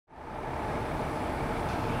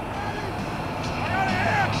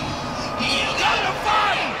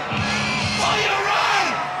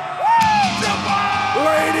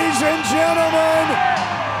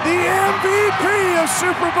of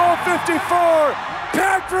Super Bowl 54,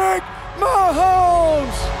 Patrick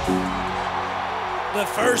Mahomes. The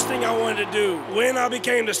first thing I wanted to do when I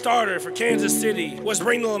became the starter for Kansas City was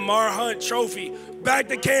bring the Lamar Hunt Trophy back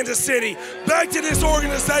to Kansas City, back to this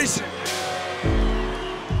organization.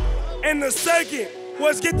 And the second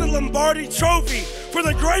was get the Lombardi Trophy for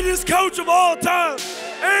the greatest coach of all time,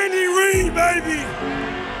 Andy Reid, baby.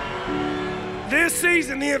 This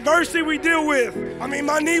season, the adversity we deal with, I mean,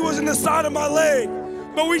 my knee was in the side of my leg,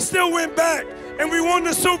 but we still went back and we won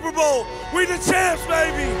the Super Bowl. We the champs,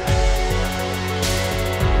 baby.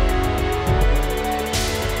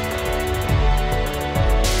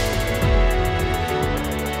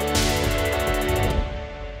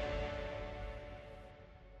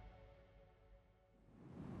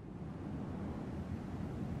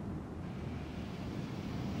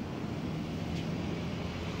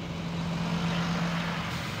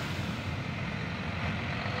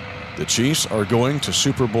 The Chiefs are going to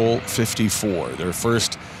Super Bowl 54, their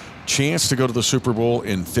first chance to go to the Super Bowl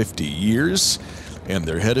in 50 years, and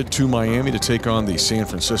they're headed to Miami to take on the San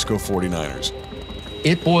Francisco 49ers.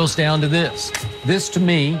 It boils down to this. This, to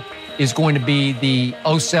me, is going to be the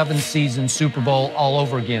 07 season Super Bowl all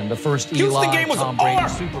over again. The first Houston Eli, game was Tom Brady over.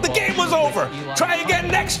 Super Bowl. The game was over. Try again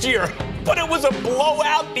next year. But it was a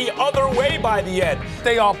blowout the other way by the end.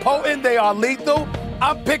 They are potent, they are lethal.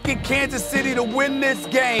 I'm picking Kansas City to win this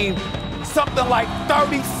game, something like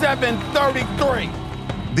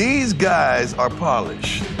 37-33. These guys are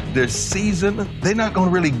polished. They're seasoned. They're not going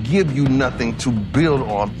to really give you nothing to build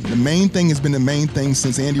on. The main thing has been the main thing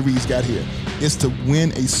since Andy Reid's got here. Is to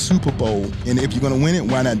win a Super Bowl. And if you're going to win it,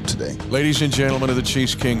 why not today? Ladies and gentlemen of the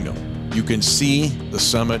Chiefs Kingdom, you can see the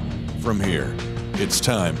summit from here. It's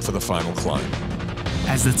time for the final climb.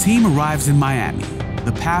 As the team arrives in Miami,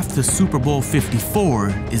 the path to Super Bowl 54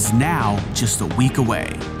 is now just a week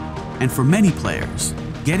away. And for many players,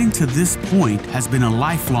 getting to this point has been a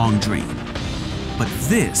lifelong dream. But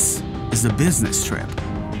this is a business trip,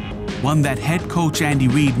 one that head coach Andy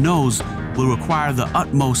Reid knows will require the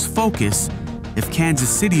utmost focus if Kansas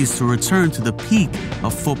City is to return to the peak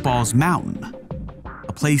of football's mountain,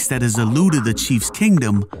 a place that has eluded the Chiefs'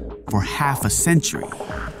 kingdom for half a century.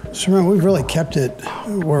 So man, we've really kept it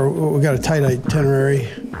where we've got a tight itinerary.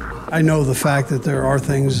 I know the fact that there are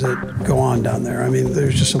things that go on down there. I mean,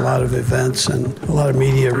 there's just a lot of events and a lot of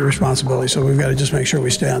media responsibility, so we've got to just make sure we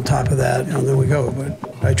stay on top of that, and then we go. But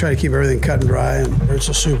I try to keep everything cut and dry, and it's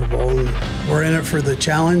a Super Bowl, and we're in it for the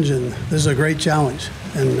challenge, and this is a great challenge,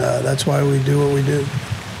 and that's why we do what we do.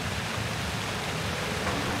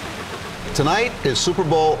 Tonight is Super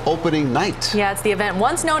Bowl opening night. Yeah, it's the event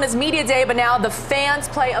once known as Media Day, but now the fans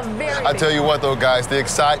play a very I tell you what, though, guys, the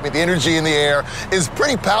excitement, the energy in the air is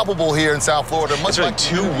pretty palpable here in South Florida. Much like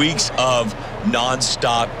 2 weeks of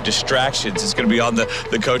non-stop distractions. It's going to be on the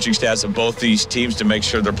coaching staffs of both these teams to make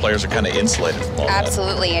sure their players are kind of insulated from all that.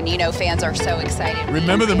 Absolutely, and you know fans are so excited.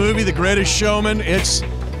 Remember the movie The Greatest Showman? It's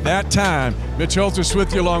that time. Mitch Holthus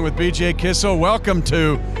with you along with BJ Kissel. Welcome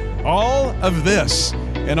to all of this.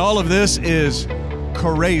 And all of this is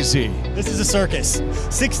crazy. This is a circus.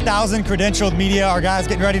 6,000 credentialed media. Our guys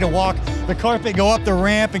getting ready to walk the carpet, go up the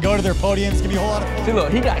ramp, and go to their podiums. It's gonna be a whole lot of fun. See,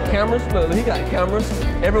 look, he got cameras. Look, he got cameras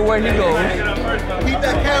everywhere he goes. Keep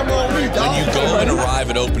that camera on me, dog. When you go and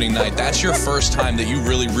arrive at opening night, that's your first time that you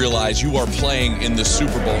really realize you are playing in the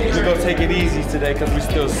Super Bowl. We're gonna take it easy today because we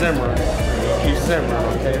still simmering. Keep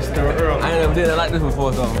simmering, okay? It's still early. I ain't never did it like this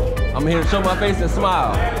before, so I'm here to show my face and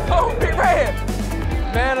smile. Oh, big red!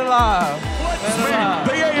 Man alive. Let's meet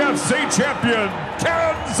the AFC champion,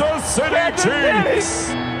 Kansas City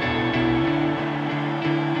Chiefs.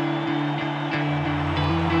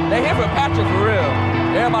 They here for Patrick, for real.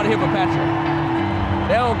 Everybody here for Patrick.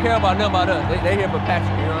 They don't care about nothing about us. They here for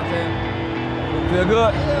Patrick, you know what I'm saying? Feel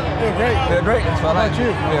good? Feel great. Feel great. That's what I like.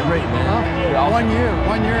 You? Feel great, man. Huh? Awesome. 1 year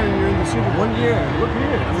and you're in the Super Bowl. 1 year. Look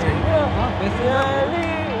here. I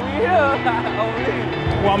mean, yeah.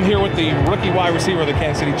 Well, I'm here with the rookie wide receiver of the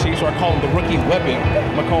Kansas City Chiefs, or I call him the rookie weapon,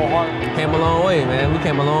 McCall Hart. Came a long way, man. We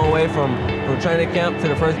came a long way from training camp to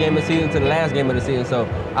the first game of the season to the last game of the season. So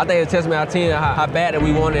I think it tells me our team how bad that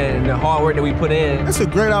we wanted and the hard work that we put in. It's a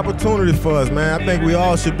great opportunity for us, man. I think we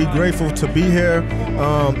all should be grateful to be here.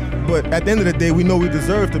 But at the end of the day, we know we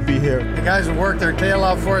deserve to be here. The guys have worked their tail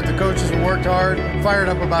off for it. The coaches have worked hard, fired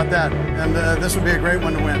up about that. And this would be a great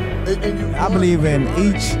one to win. I believe in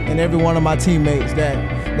each and every one of my teammates that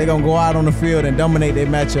they're going to go out on the field and dominate their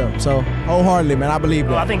matchup. So wholeheartedly, man, I believe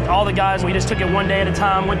that. I think all the guys, we just took it one day at a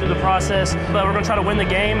time, went through the process, but we're going to try to win the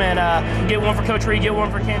game and get one for Coach Reid, get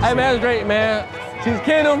one for Kansas. Hey, man, it's great, man. Chiefs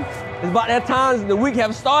Kingdom, it's about that time the week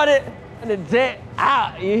have started and the jet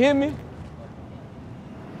out. You hear me?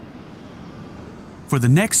 For the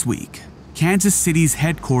next week, Kansas City's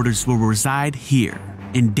headquarters will reside here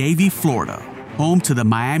in Davie, Florida, home to the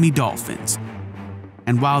Miami Dolphins.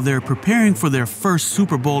 And while they're preparing for their first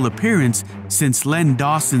Super Bowl appearance since Len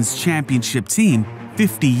Dawson's championship team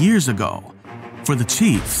 50 years ago, for the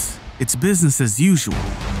Chiefs, it's business as usual.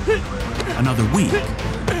 Another week,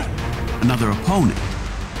 another opponent,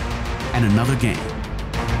 and another game.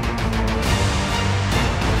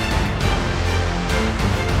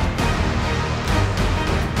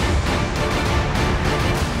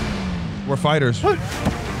 We're fighters.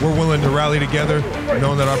 We're willing to rally together,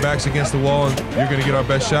 knowing that our back's against the wall and you're going to get our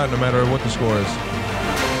best shot no matter what the score is.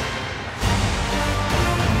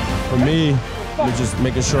 For me, we're just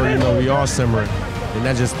making sure, we are simmering. And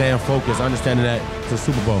not just staying focused, understanding that it's a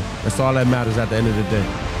Super Bowl. That's all that matters at the end of the day.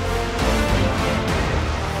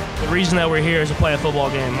 The reason that we're here is to play a football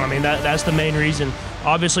game. I mean, that's the main reason.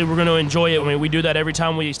 Obviously, we're going to enjoy it. I mean, we do that every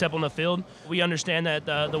time we step on the field. We understand that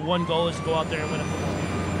the one goal is to go out there and win a football game.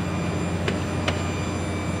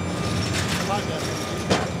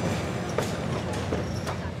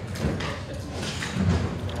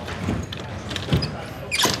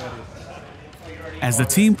 As the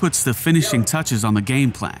team puts the finishing touches on the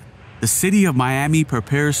game plan, the city of Miami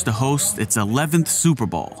prepares to host its 11th Super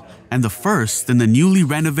Bowl and the first in the newly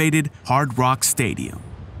renovated Hard Rock Stadium.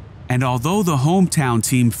 And although the hometown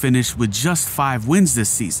team finished with just 5 wins this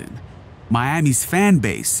season, Miami's fan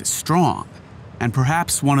base is strong and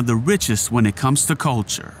perhaps one of the richest when it comes to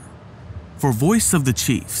culture. For voice of the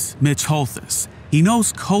Chiefs, Mitch Holthus, he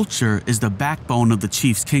knows culture is the backbone of the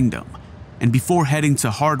Chiefs' kingdom. And before heading to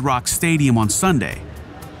Hard Rock Stadium on Sunday,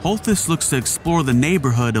 Holthus looks to explore the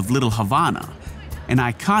neighborhood of Little Havana, an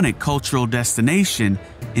iconic cultural destination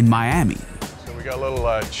in Miami. So we got a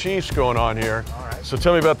little Chiefs going on here. So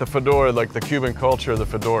tell me about the fedora, like the Cuban culture of the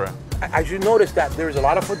fedora. As you notice that there's a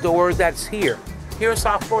lot of fedoras that's here. Here in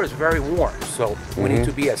South Florida, it's very warm, so we need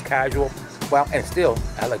to be as casual, well, and still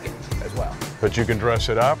elegant as well. But you can dress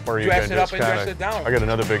it up, or you Dress can it just up and kind dress it down. I got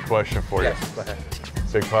another big question for you. Yes, go ahead.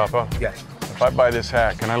 Big Papa? Yes. If I buy this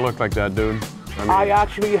hat, can I look like that dude? I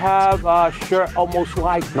actually have a shirt almost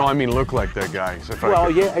like. No, I mean look like that guy.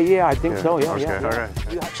 Yeah, I think so. Yeah, okay, yeah. all right.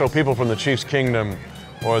 So people from the Chiefs Kingdom,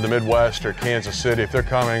 or the Midwest, or Kansas City, if they're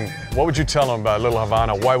coming, what would you tell them about Little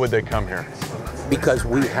Havana? Why would they come here? Because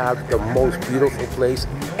we have the most beautiful place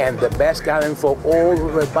and the best garden for all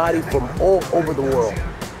everybody from all over the world.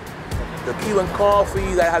 The Cuban coffee,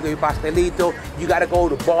 you gotta have the pastelito, you gotta go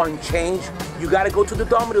to the bar and change, you gotta go to the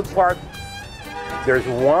Dominic Park. There's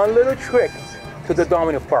one little trick to the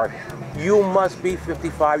Dominic Park. You must be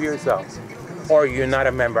 55 years old, or you're not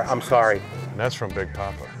a member. I'm sorry. And that's from Big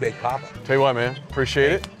Papa. Big Papa. Tell you what, man,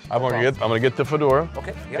 appreciate it. I'm gonna get the fedora.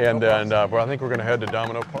 Okay. And well, I think we're gonna head to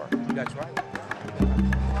Domino Park. That's right.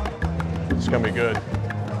 It's gonna be good.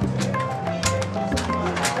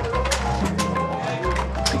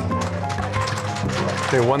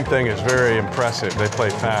 Okay, one thing is very impressive. They play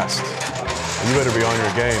fast. You better be on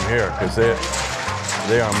your game here, because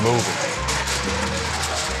they are moving.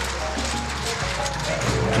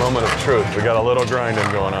 Moment of truth. We got a little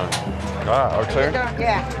grinding going on. Ah, our turn?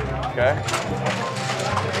 Yeah. Okay.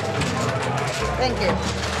 Thank you.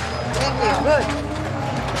 Thank you. Good.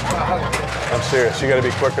 I'm serious. You got to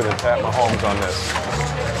be quicker than Pat Mahomes on this.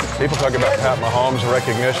 People talk about Pat Mahomes'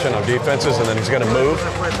 recognition of defenses, and then he's going to move.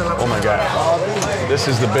 Oh my God. This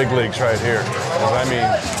is the big leagues right here. I mean,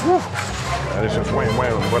 that is just wham,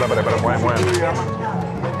 wham, wham, wham, wham.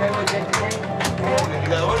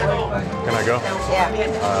 Can I go? Yeah.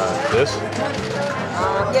 This?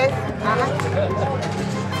 Yes.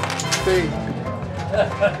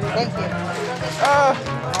 Thank you.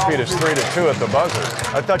 Pete, it's 3-2 at the buzzer.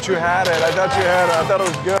 I thought you had it. I thought it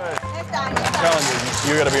was good. I'm telling you,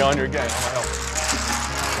 you got to be on your game.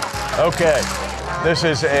 Okay, this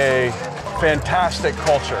is a fantastic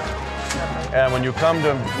culture. And when you come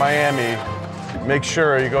to Miami, make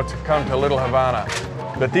sure you come to Little Havana.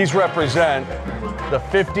 But these represent the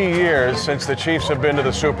 50 years since the Chiefs have been to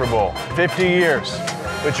the Super Bowl. 50 years.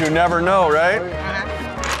 But you never know, right?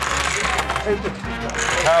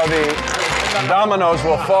 How the dominoes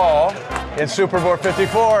will fall in Super Bowl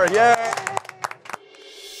 54. Yay!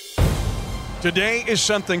 Today is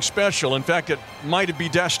something special. In fact, it might be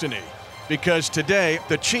destiny. Because today,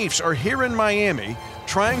 the Chiefs are here in Miami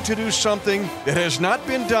trying to do something that has not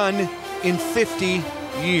been done in 50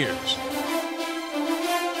 years.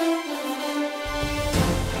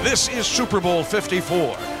 This is Super Bowl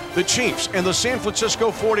 54, the Chiefs and the San Francisco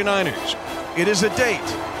 49ers. It is a date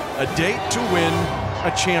to win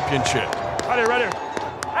a championship. Right here.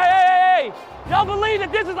 Hey! Y'all believe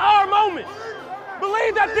that this is our moment?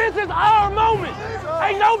 Believe that this is our moment.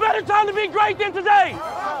 Ain't no better time to be great than today.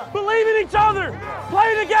 Believe in each other.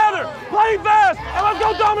 Play together. Play fast. And let's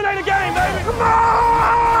go dominate a game, baby. Come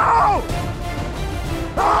on!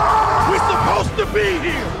 We're supposed to be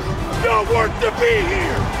here. Your work to be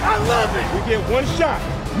here. I love it. We get one shot.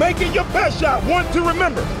 Make it your best shot. One to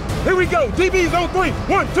remember. Here we go. DB's on 3.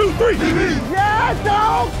 1, 2, 3. DB. Yeah,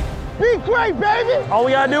 dog. Be great, baby. All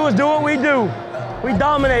we gotta do is do what we do. We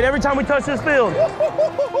dominate every time we touch this field.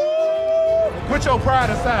 Put your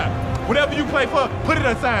pride aside. Whatever you play for, put it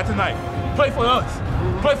aside tonight. Play for us.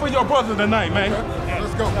 Play for your brothers tonight, man.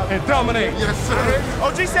 Let's go. And dominate. Yes, sir.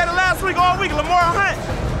 OG said it last week, all week, Lamar Hunt.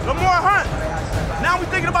 Lamar Hunt. Now we're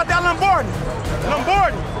thinking about that Lombardi.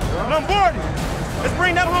 Let's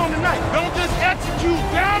bring that home tonight. Don't just execute,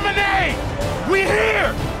 dominate. We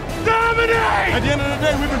here. Dominate! At the end of the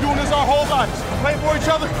day, we've been doing this our whole lives. Play for each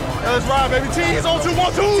other. Let's ride, baby. T's on 2,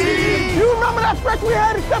 1, 2. You remember that stretch we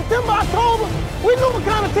had in September, October? We knew what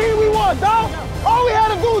kind of team we was, dog. All we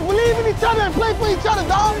had to do was believe in each other and play for each other,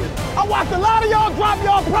 dog. I watched a lot of y'all drop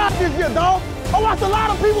y'all pride this year, dog. I watched a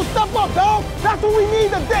lot of people step up, dog. That's what we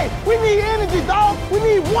need today. We need energy, dog. We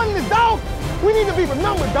need oneness, dog. We need to be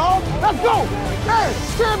remembered, dog. Let's go. Hey,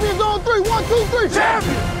 champions on 3. 1, 2, 3.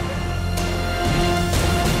 Champions!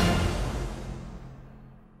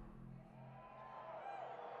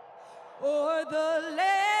 O'er the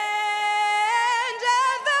land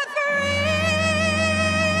of the free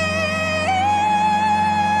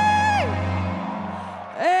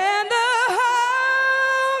and the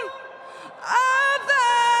home of the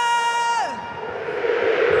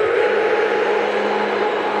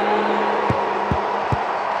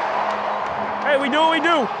Hey, we do what we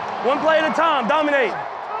do. One play at a time, dominate.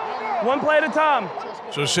 One play at a time.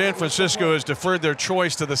 So San Francisco has deferred their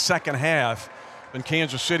choice to the second half, and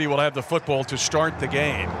Kansas City will have the football to start the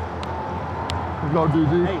game. Let's go,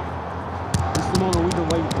 DG. Hey, this is the moment we've been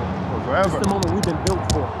waiting for. Forever. This is the moment we've been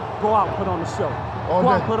built for. Go out and put on the show. All Go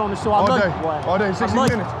day. out and put on the show. I All love day. you, boy. All day, 60 I love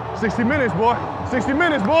you. minutes. 60 minutes, boy. 60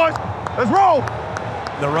 minutes, boys. Let's roll.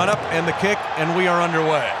 The run-up and the kick, and we are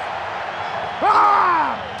underway.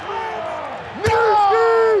 Ah!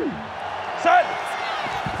 Set.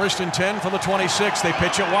 First and 10 from the 26. They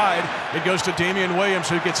pitch it wide. It goes to Damian Williams,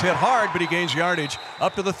 who gets hit hard, but he gains yardage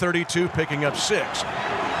up to the 32, picking up 6.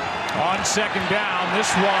 On second down, this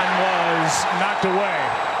one was knocked away.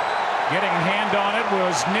 Getting a hand on it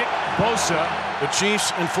was Nick Bosa. The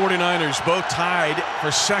Chiefs and 49ers both tied for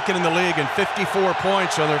second in the league and 54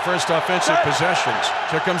 points on their first offensive possessions.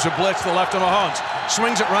 Here comes a blitz, the left of Mahomes.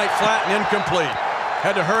 Swings it right flat and incomplete.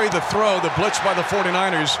 Had to hurry the throw. The blitz by the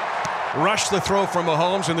 49ers rushed the throw from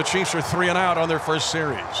Mahomes, and the Chiefs are 3 and out on their first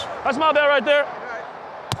series. That's my bad right there.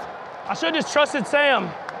 I should have just trusted Sam.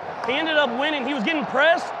 He ended up winning. He was getting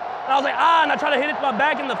pressed, and I was like, and I tried to hit it to my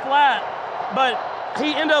back in the flat, but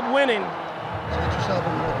he ended up winning.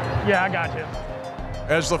 Yeah, I got you.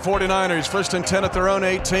 As the 49ers, first and 10 at their own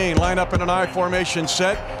 18, line up in an I formation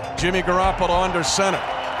set. Jimmy Garoppolo under center.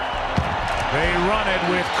 They run it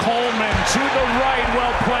with Coleman to the right,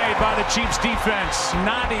 well played by the Chiefs defense.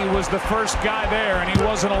 Nadi was the first guy there, and he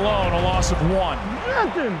wasn't alone, a loss of 1.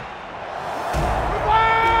 Nothing.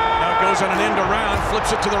 Now it goes on an end around,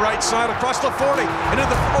 flips it to the right side, across the 40, into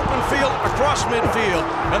the open field, across midfield,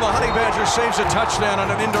 and the Honey Badger saves a touchdown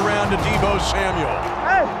on an end around to Deebo Samuel.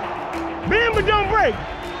 Hey, bend but don't break.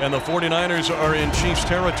 And the 49ers are in Chiefs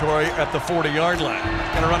territory at the 40-yard line.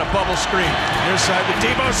 Gonna run a bubble screen. Near side to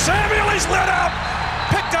Deebo Samuel, he's lit up!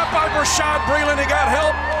 Picked up by Rashad Breeland, he got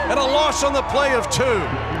help, and a loss on the play of 2. You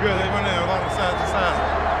good, they went there a lot of side to side.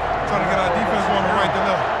 Trying to get our defense on the right to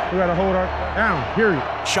left. We got to hold our down, period.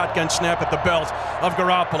 Shotgun snap at the belt of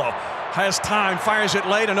Garoppolo. Has time, fires it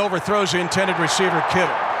late, and overthrows the intended receiver, Kittle.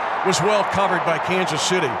 Was well covered by Kansas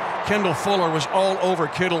City. Kendall Fuller was all over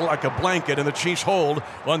Kittle like a blanket, and the Chiefs hold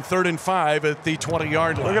on 3rd and 5 at the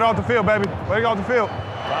 20-yard line. Look it off the field, baby. Look it off the field.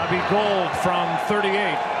 Bobby Gold from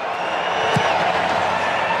 38.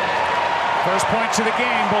 First points of the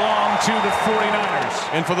game belong to the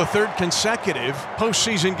 49ers. And for the 3rd consecutive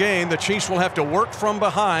postseason game, the Chiefs will have to work from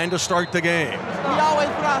behind to start the game. We always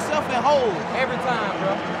put ourselves in hold every time,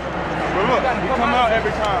 bro. But look, we come out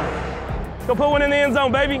every time. Go put one in the end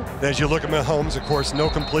zone, baby. As you look at Mahomes, of course, no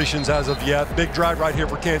completions as of yet. Big drive right here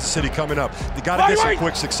for Kansas City coming up. You got to get some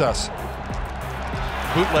quick success.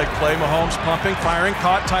 Bootleg play, Mahomes pumping, firing,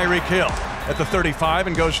 caught Tyreek Hill at the 35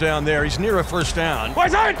 and goes down there. He's near a first down.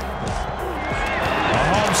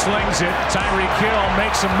 Mahomes slings it. Tyreek Hill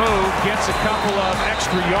makes a move, gets a couple of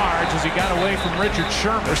extra yards as he got away from Richard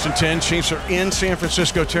Sherman. First and 10, Chiefs are in San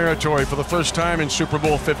Francisco territory for the first time in Super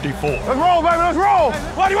Bowl 54. Let's roll, baby, let's roll.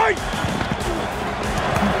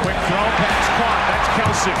 Quick throw, pass caught. That's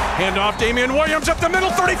Kelsey. Hand off Damian Williams up the middle,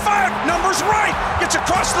 35. Numbers right. Gets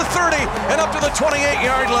across the 30 and up to the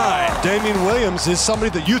 28-yard line. Damian Williams is somebody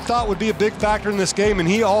that you thought would be a big factor in this game, and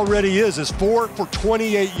he already is. 4 for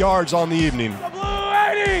 28 yards on the evening.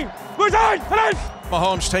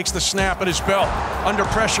 Mahomes takes the snap at his belt. Under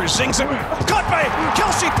pressure, zings it. Caught by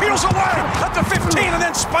Kelsey, peels away at the 15 and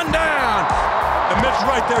then spun down. And Mitch,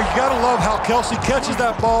 right there, you got to love how Kelsey catches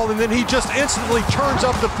that ball and then he just instantly turns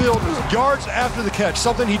up the field yards after the catch,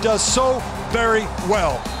 something he does so very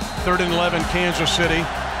well. 3rd and 11, Kansas City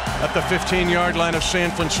at the 15-yard line of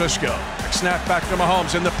San Francisco. Snap back to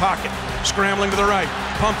Mahomes in the pocket, scrambling to the right,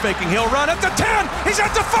 pump faking. He'll run at the 10. He's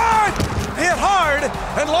at the 5. Hit hard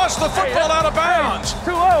and lost the football out of bounds.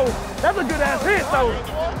 2-0. That's a good-ass hit, though.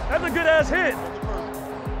 That's a good-ass hit.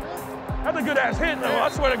 That's a good-ass hit, though. I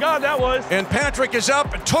swear to God, that was. And Patrick is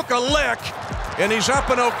up and took a lick, and he's up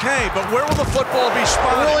and okay. But where will the football be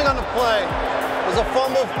spotted? Ruling on the play was a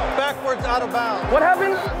fumble backwards out of bounds. What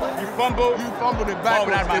happened? You fumbled it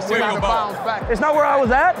backwards. It went out of bounds back. It's not where I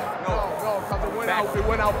was at? No, because it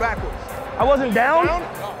went out backwards. I wasn't down?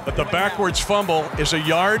 But the backwards fumble is a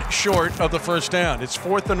yard short of the first down. It's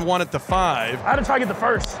 4th and 1 at the 5. I had to try to get the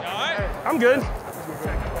first. I'm good.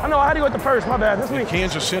 I know I had to go at the first. My bad. That's me.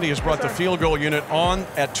 Kansas City has brought the field goal unit on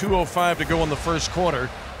at 2:05 to go in the first quarter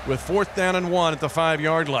with 4th down and 1 at the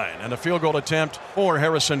 5-yard line and a field goal attempt for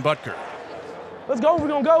Harrison Butker. Let's go. We're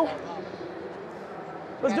going to go.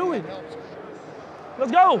 Let's do it.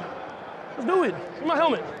 Let's go. Let's do it. Give me my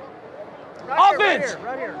helmet. Offense!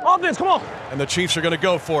 Right here. Offense, come on. And the Chiefs are going to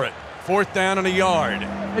go for it. 4th down and a yard.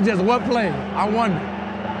 It's just what play? I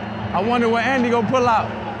wonder what Andy gonna pull out.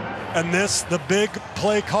 And this, the big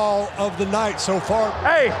play call of the night so far.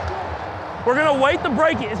 Hey, we're gonna wait to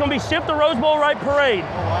break it. It's gonna be shift the Rose Bowl right parade.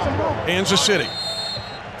 Kansas City.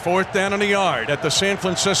 4th down and a yard at the San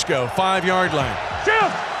Francisco 5-yard line.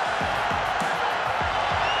 Shift!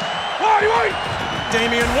 Wait!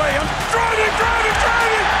 Damian Williams driving!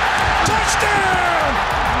 Touchdown!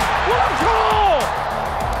 What a call!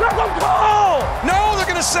 That's a call! No, they're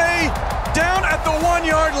going to say down at the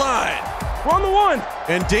 1-yard line. We're on the 1.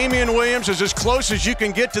 And Damian Williams is as close as you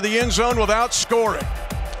can get to the end zone without scoring.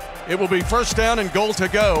 It will be 1st down and goal to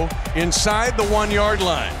go inside the 1-yard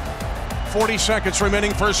line. 40 seconds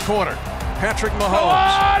remaining first quarter. Patrick Mahomes,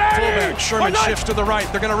 fullback, Sherman shifts to the right.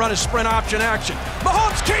 They're going to run a sprint option action.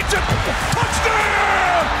 Mahomes keeps it.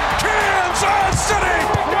 Touchdown! Kansas City!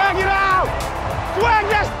 Swag it out! Swag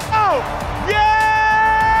that out!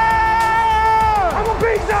 Yeah! I'm a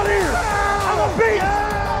beast out here! I'm a beast!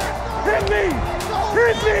 Hit me!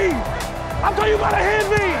 Hit me! I told you gotta hit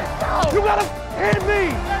me! You gotta hit me!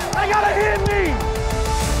 They gotta hit me!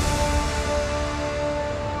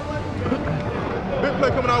 Big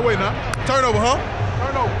play coming our way now. Turnover, huh?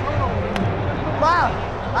 Turnover. Wow,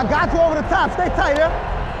 I got you over the top. Stay tight, yeah?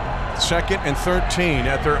 2nd and 13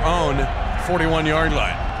 at their own 41-yard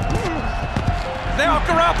line. Now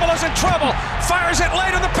Garoppolo's in trouble. Fires it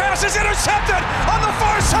late and the pass is intercepted on the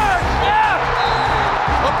far side. Yeah!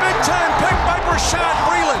 A big-time pick by Rashad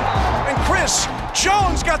Breeland. And Chris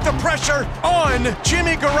Jones got the pressure on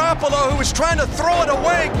Jimmy Garoppolo, who was trying to throw it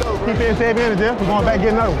away. Keep it in, save energy. We're going back,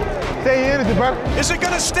 get another one. Stay in energy, brother. Is it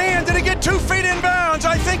going to stand? Did he get 2 feet in bounds?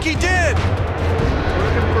 I think he did.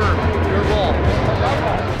 Confirm. Your ball.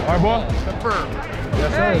 All right, boy. Confirm.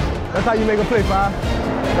 Yes, sir. That's how you make a play, 5.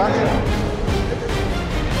 Gotcha.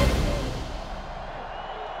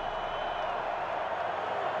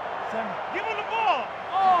 Give him the ball.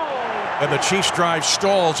 And the Chiefs drive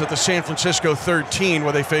stalls at the San Francisco 13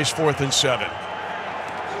 where they face 4th and 7.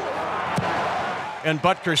 And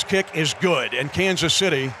Butker's kick is good, and Kansas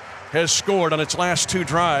City has scored on its last 2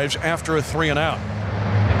 drives after a 3 and out.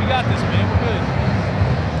 We got this, man. We're good.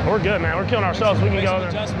 We're good, man. We're killing ourselves. We can go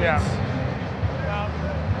there. Yeah.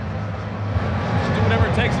 Just do whatever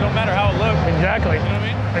it takes. It don't matter how it looks. Exactly. You know what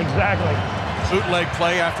I mean? Exactly. Bootleg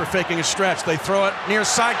play after faking a stretch. They throw it near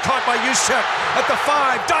side, caught by Juszczyk at the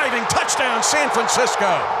 5, diving, touchdown, San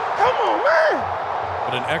Francisco. Come on, man.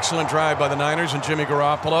 But an excellent drive by the Niners and Jimmy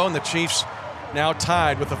Garoppolo, and the Chiefs now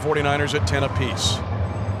tied with the 49ers at 10 apiece.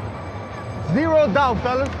 0 doubt,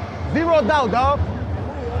 fellas. 0 doubt, dog.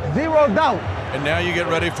 0 doubt. And now you get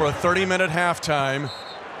ready for a 30-minute halftime.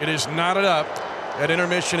 It is knotted up at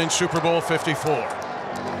intermission in Super Bowl 54.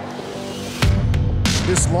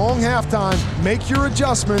 This long halftime, make your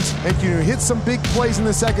adjustments, and you hit some big plays in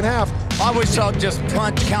the second half. I always saw just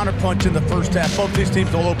punch, counter-punch in the first half. Both these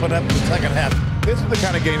teams will open up in the second half. This is the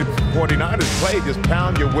kind of game the 49ers play, just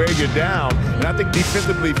pound you, wear you down. And I think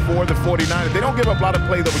defensively for the 49ers, they don't give up a lot of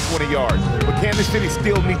plays over 20 yards. But Kansas City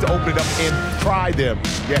still needs to open it up and try them.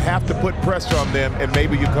 You have to put pressure on them, and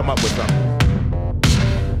maybe you come up with something.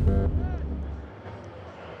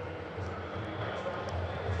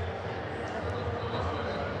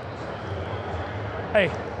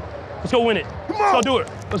 Hey, let's go win it. Let's go do it.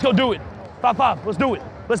 Let's go do it. 5-5. Let's do it.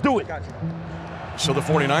 Let's do it. So the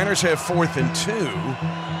 49ers have 4th and 2,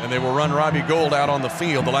 and they will run Robbie Gould out on the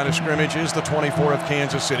field. The line of scrimmage is the 24 of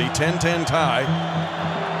Kansas City. 10-10 tie.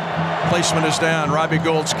 Placement is down. Robbie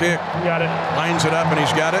Gould's kick. Got it. Lines it up, and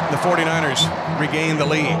he's got it. And the 49ers regain the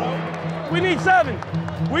lead. We need 7.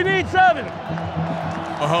 We need 7.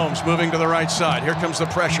 Mahomes moving to the right side. Here comes the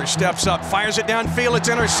pressure. Steps up, fires it downfield. It's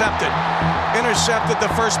intercepted. Intercepted, the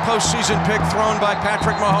first postseason pick thrown by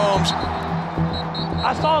Patrick Mahomes.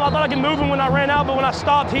 I saw him. I thought I could move him when I ran out, but when I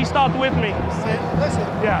stopped, he stopped with me. Listen,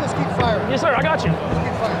 just keep firing. Yes, sir. I got you. Just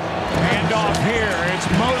keep firing. Hand off here. It's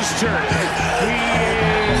Mostert. He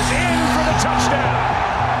is in for the touchdown.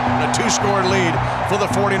 And a 2-score lead for the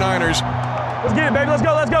 49ers. Let's get it, baby. Let's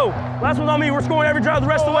go. Let's go. Last one's on me. We're scoring every drive the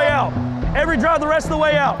rest of the way out. Every drive the rest of the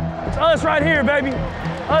way out. It's us right here, baby.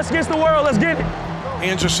 Us against the world. Let's get it.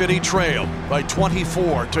 Kansas City trailed by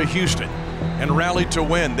 24 to Houston and rallied to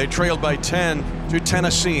win. They trailed by 10 to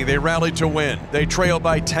Tennessee. They rallied to win. They trail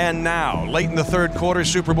by 10 now. Late in the third quarter,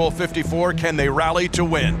 Super Bowl 54. Can they rally to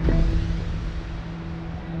win?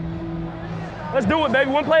 Let's do it, baby.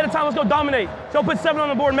 One play at a time. Let's go dominate. Let's go put 7 on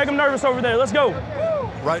the board and make them nervous over there. Let's go.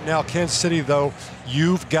 Right now, Kansas City, though,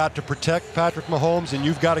 you've got to protect Patrick Mahomes, and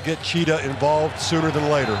you've got to get Cheetah involved sooner than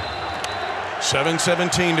later.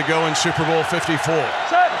 7:17 to go in Super Bowl 54.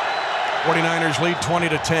 49ers lead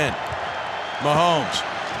 20-10. Mahomes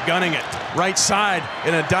gunning it. Right side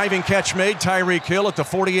in a diving catch made. Tyreek Hill at the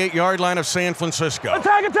 48-yard line of San Francisco.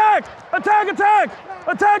 Attack, attack! Attack, attack!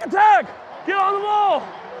 Attack, attack! Get on the ball! All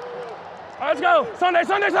right, let's go. Sunday,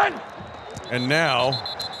 Sunday, Sunday! And now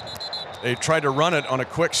they tried to run it on a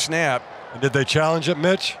quick snap. Did they challenge it,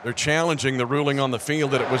 Mitch? They're challenging the ruling on the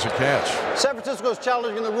field that it was a catch. San Francisco's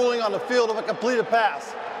challenging the ruling on the field of a completed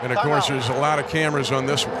pass. And of course, there's a lot of cameras on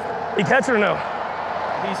this one. He catch it or no?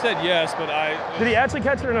 He said yes, but Did he actually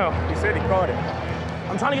catch it or no? He said he caught it.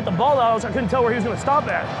 I'm trying to get the ball out. I couldn't tell where he was going to stop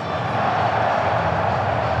at.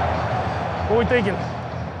 What are we thinking?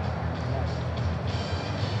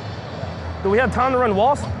 Do we have time to run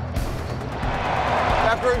walls?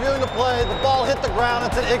 After reviewing the play, the ball hit the ground.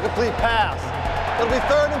 It's an incomplete pass. It'll be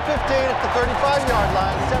 3rd and 15 at the 35-yard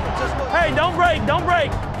line. San Francisco. Hey, don't break, don't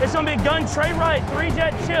break. It's going to be gun tray right,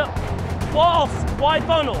 3-jet chip, false, wide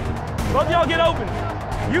funnel. Both y'all get open.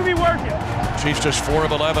 You be working. Chiefs just 4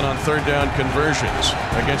 of 11 on 3rd down conversions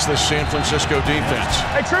against this San Francisco defense.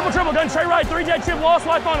 Hey, triple, gun tray right, 3-jet chip, lost,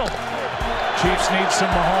 wide funnel. Chiefs need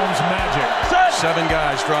some Mahomes magic. 7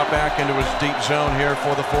 guys drop back into his deep zone here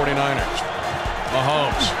for the 49ers.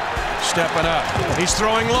 Mahomes stepping up. He's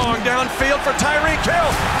throwing long downfield for Tyreek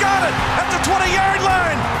Hill. Got it at the 20-yard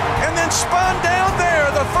line. And then spun down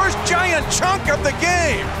there. The first giant chunk of the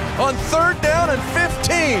game on 3rd down and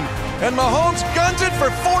 15. And Mahomes guns it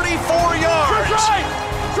for 44 yards.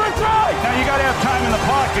 Trick right! Now you got to have time in the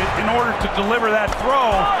pocket in order to deliver that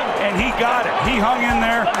throw, and he got it. He hung in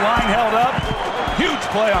there, line held up. Huge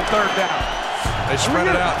play on 3rd down. They spread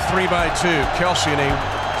it out 3 by 2. Kelsey in a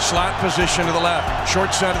slot position to the left. Short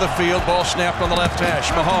side of the field, ball snapped on the left hash.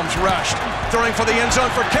 Mahomes rushed, throwing for the end zone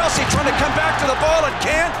for Kelsey, trying to come back to the ball and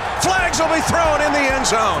can't. Flags will be thrown in the end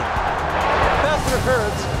zone. Pass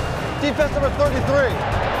interference, defense number 33.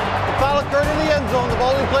 The foul occurred in the end zone. The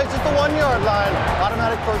ball will be placed at the 1-yard line.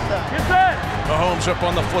 Automatic first down. Get set. Mahomes up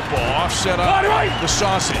on the football, offset up the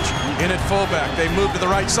sausage. In at fullback, they move to the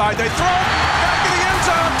right side. They throw back to the end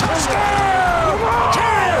zone. Touchdown!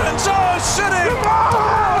 Kansas City!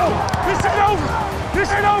 This ain't over. This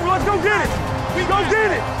ain't over. Let's go get it. Go get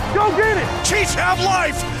it. Go get it. Chiefs have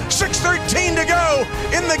life. 6:13 to go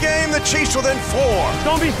in the game. The Chiefs within 4. It's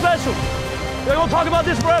gonna be special. They're gonna talk about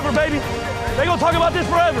this forever, baby. They're gonna talk about this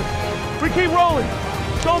forever. We keep rolling.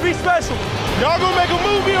 It's gonna be special. Y'all gonna make a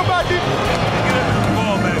movie about this? Get the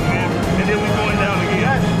ball back, man, and then we're going down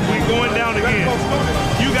again. We're going down again.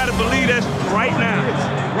 You got to believe that right now.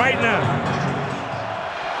 Right now.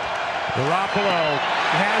 Garoppolo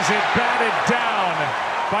has it batted down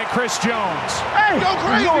by Chris Jones. Hey, go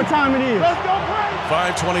crazy. You know what time it is. Let's go crazy.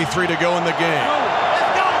 5:23 to go in the game.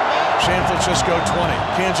 Let's go, man. San Francisco 20,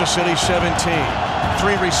 Kansas City 17.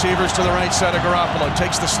 Three receivers to the right side of Garoppolo.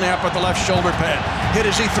 Takes the snap at the left shoulder pad. Hit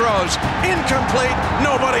as he throws. Incomplete.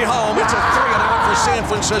 Nobody home. It's a 3 and out for San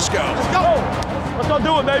Francisco. Let's go. Let's go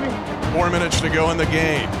do it, baby. 4 minutes to go in the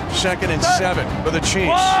game. 2nd and 7 for the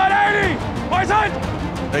Chiefs. 180. My side.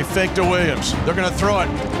 They fake to Williams. They're going to throw it.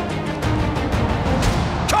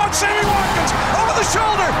 Caught Sammy Watkins over the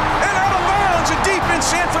shoulder and out of bounds and deep in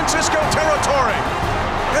San Francisco territory.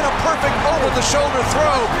 And a perfect over-the-shoulder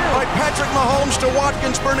throw by Patrick Mahomes to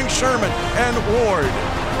Watkins, burning Sherman and Ward.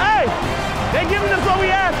 Hey, they're giving us what we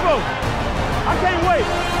asked for. I can't wait.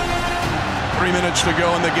 3 minutes to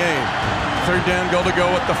go in the game. 3rd down, goal to go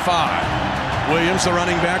at the 5. Williams, the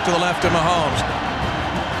running back, to the left of Mahomes.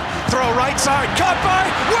 Throw right side, caught by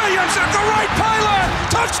Williams at the right pylon.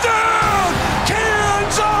 Touchdown,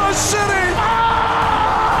 Kansas City.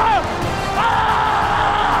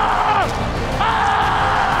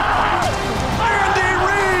 Andy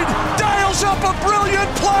Reid dials up a brilliant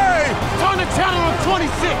play. Turn the channel on 26.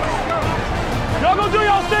 Y'all go do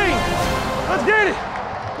y'all thing. Let's get it.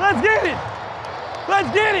 Let's get it. Let's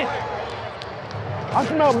get it. I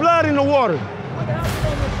smell blood in the water.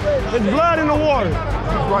 There's blood in the water.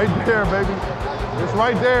 It's right there, baby. It's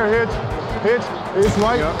right there, Hitch. Hitch, it's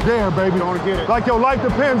right there, baby. Don't get it. Like your life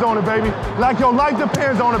depends on it, baby. Like your life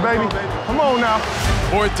depends on it, baby. Come on now.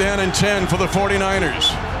 4th down and 10 for the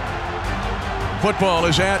 49ers. Football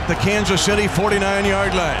is at the Kansas City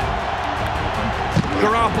 49-yard line.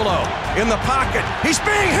 Garoppolo in the pocket. He's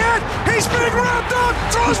being hit. He's being wrapped up.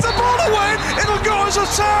 Throws the ball away. It'll go as a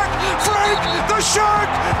sack. Frank the Shark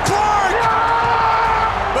Clark.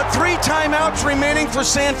 But 3 timeouts remaining for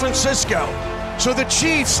San Francisco. So the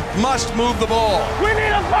Chiefs must move the ball. We need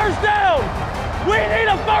a first down. We need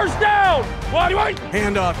a first down. Wait.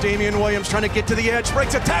 Handoff. Damian Williams trying to get to the edge.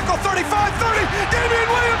 Breaks a tackle. 35-30. Damian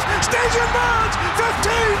Williams stays in bounds. 15,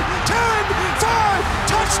 10, 5.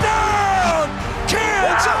 Touchdown.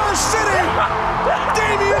 Kansas City!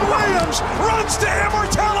 Damian Williams runs to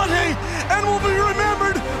immortality and will be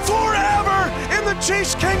remembered forever in the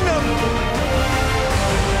Chiefs' kingdom.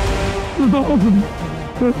 That's awesome.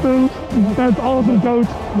 That's awesome, Coach.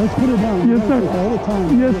 Let's put it down. Yes, sir. All the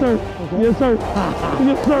time. Yes, sir. Yes, sir.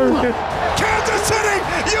 Yes, sir. Kansas City,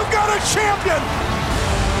 you've got a champion.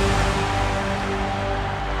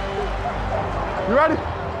 You ready?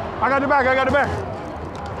 I got the back. I got the back.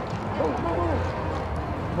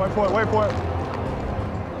 Wait for it, wait for it.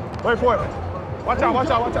 Wait for it. Watch out, watch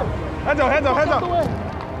out, watch out. Heads up, heads up, heads up.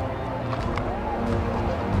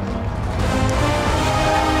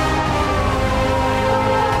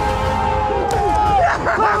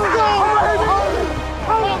 Let's go, baby!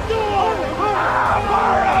 Let's do it!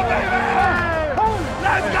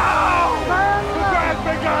 Let's go! Congrats,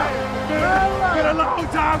 big guy! Been a long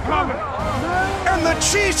time coming. And the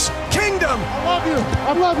Chiefs' kingdom I love you.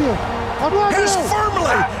 I love you. has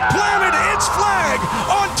firmly planted its flag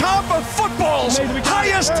on top of football's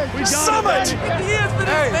highest summit. He is for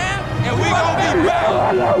this, man. And we gonna be back.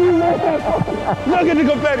 Look at the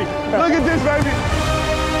confetti. Look at this, baby.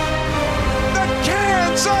 The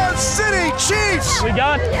Kansas City Chiefs We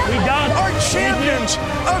got are champions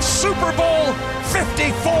of Super Bowl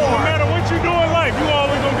 54. No matter what you do in life, you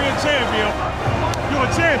always gonna be a champion. You're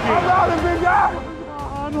a champion. I'm not a big guy.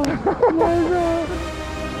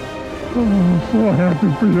 I'm so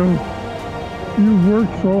happy for you. You've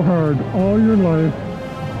worked so hard all your life.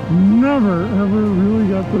 Never, ever really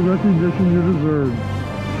got the recognition you deserve.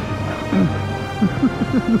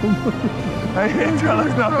 Hey,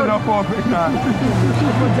 that's nothing up for a big guy. It's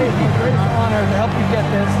the greatest honor to help you get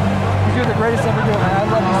this. You're the greatest ever doing it. I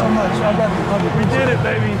love you so much. I love you. We did it,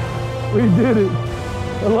 baby. We did it.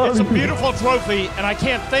 I love It's you. a beautiful trophy, and I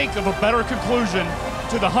can't think of a better conclusion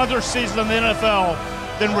to the 100th season of the NFL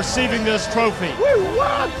than receiving this trophy. We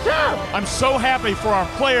won, champ! I'm so happy for our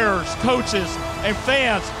players, coaches, and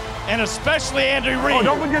fans, and especially Andy Reid. Oh,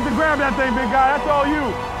 don't forget to grab that thing, big guy. That's all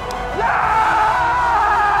you.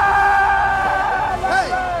 Hey,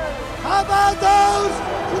 how about those?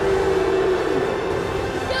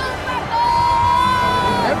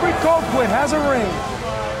 Every Colquitt has a ring.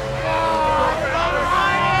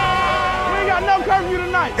 We ain't got no curfew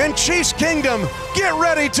tonight. In Chiefs Kingdom, get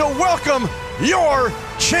ready to welcome your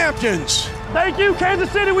champions. Thank you,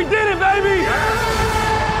 Kansas City. We did it, baby.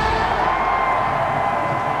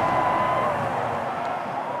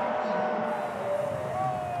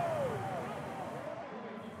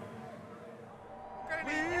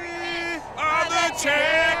 Are the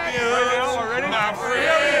champions, my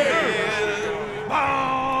friends.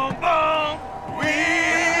 Boom, boom. We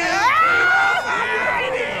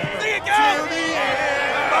sing it, guys. To the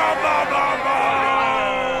end. Boom, boom, boom, boom.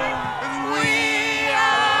 We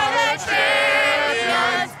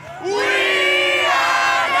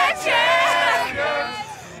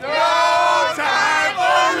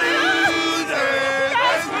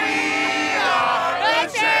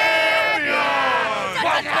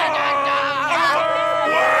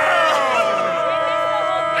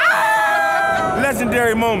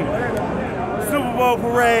great moment. Super Bowl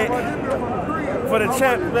parade for the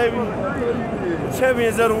champions, baby. The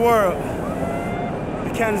champions of the world.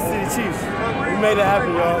 The Kansas City Chiefs. We made it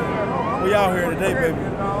happen, y'all. We out here today, baby.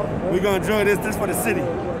 We gonna enjoy this for the city.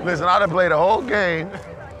 Listen, I done played the whole game.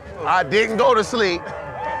 I didn't go to sleep.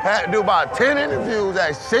 Had to do about 10 interviews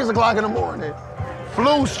at 6 o'clock in the morning.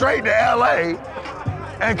 Flew straight to LA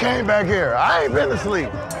and came back here. I ain't been to sleep.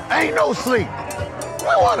 Ain't no sleep. We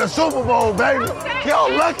won the Super Bowl, baby. Yo,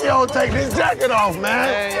 lucky y'all take this jacket off,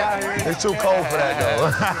 man. It's too cold for that,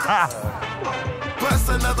 though. Bust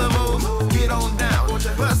another move, get on down.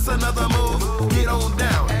 Bust another move, get on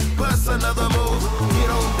down. Bust another move, get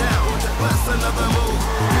on down. Bust another move,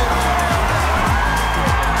 get on down.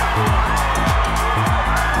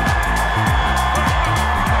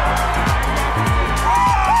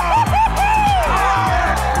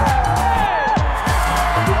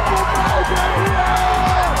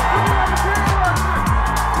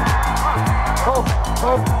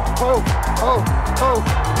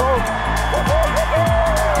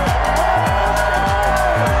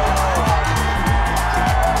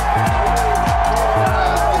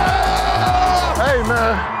 Hey,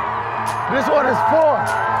 man, this one is for.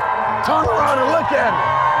 Turn around and look at me.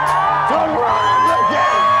 Turn around and look at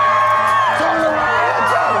me. Turn around and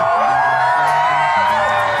look at me.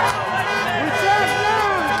 We champs now.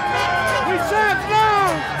 We champs now.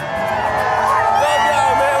 Love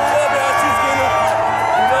y'all, man. We love y'all, Chiefs Kingdom.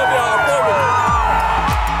 We love y'all, brother.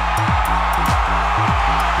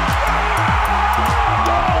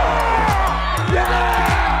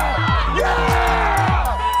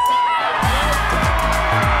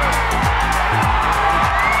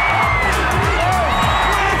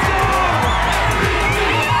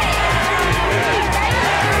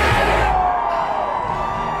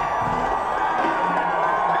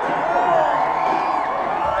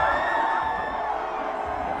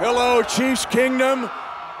 Hello, Chiefs Kingdom.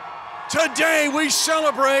 Today we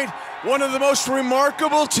celebrate one of the most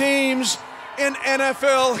remarkable teams in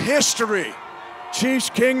NFL history. Chiefs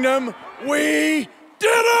Kingdom, we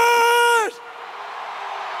did it!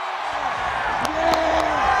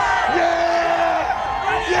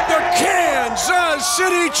 The Kansas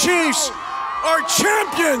City Chiefs are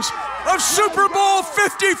champions of Super Bowl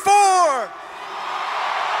 54.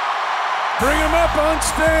 Bring them up on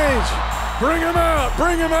stage. Bring him out,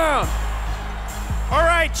 bring him out. All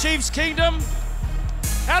right, Chiefs Kingdom.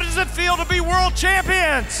 How does it feel to be world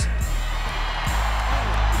champions?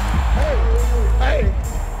 Hey,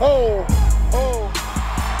 oh, oh.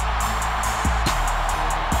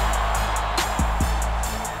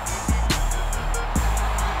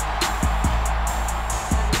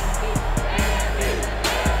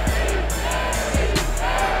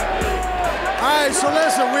 All right, so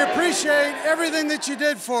listen, we appreciate everything that you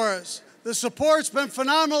did for us. The support's been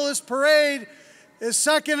phenomenal. This parade is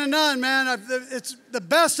second to none, man. It's the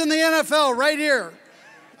best in the NFL right here.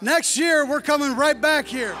 Next year, we're coming right back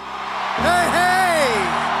here. Hey, hey!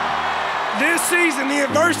 This season, the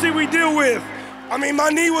adversity we deal with, I mean, my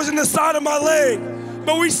knee was in the side of my leg,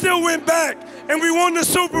 but we still went back, and we won the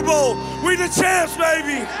Super Bowl. We the champs,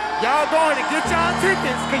 baby. Y'all going to get y'all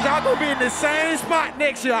tickets, because y'all going to be in the same spot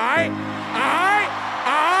next year, all right? All right?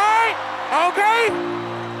 All right? Okay?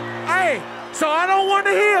 Hey, so I don't want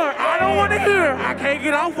to hear. I can't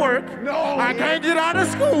get off work. No. I can't get out of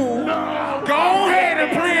school. No. Go ahead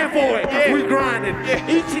and plan for it. Yeah. We grinding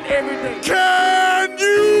each and every day. Can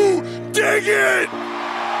you dig it?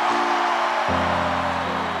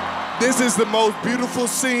 This is the most beautiful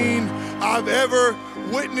scene I've ever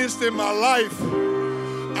witnessed in my life.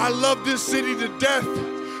 I love this city to death.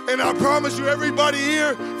 And I promise you, everybody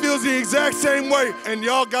here feels the exact same way. And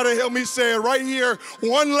y'all gotta help me say it right here,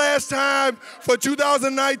 one last time for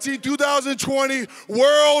 2019, 2020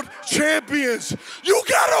 World Champions. You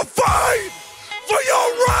gotta fight for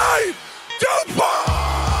your right to party!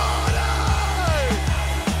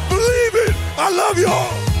 Believe it, I love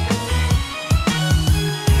y'all.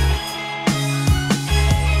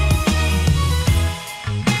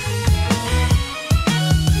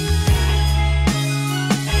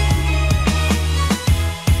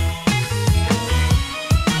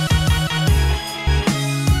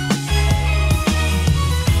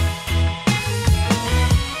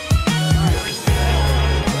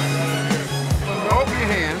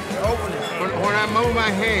 When I move my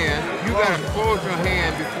hand, you gotta close your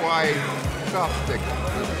hand before I stop stick.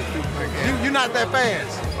 You're not that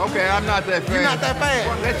fast. Okay, I'm not that fast. You're not that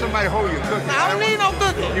fast. Let somebody hold your cookie. I don't need no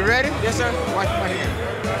cookie. You ready? Yes, sir. Watch my hand.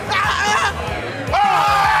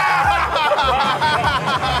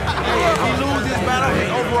 If he loses this battle, his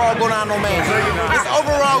overall overall go down on Madden. His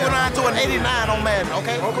overall go down to an 89 on Madden,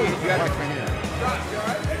 okay?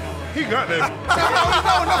 He got this. No,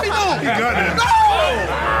 he don't. He got this. No!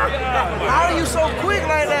 How are you so quick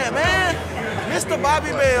like that, man? Mr.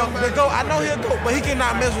 Bobby Bell, the GOAT. I know he'll go, but he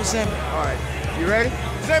cannot mess with Sammy. All right, you ready?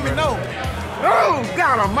 Sammy, no. Oh,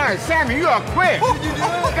 God almighty, Sammy, you are quick.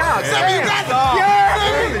 God, Sammy, you got it.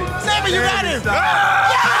 Yeah. Sammy, you got it.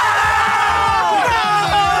 Yeah!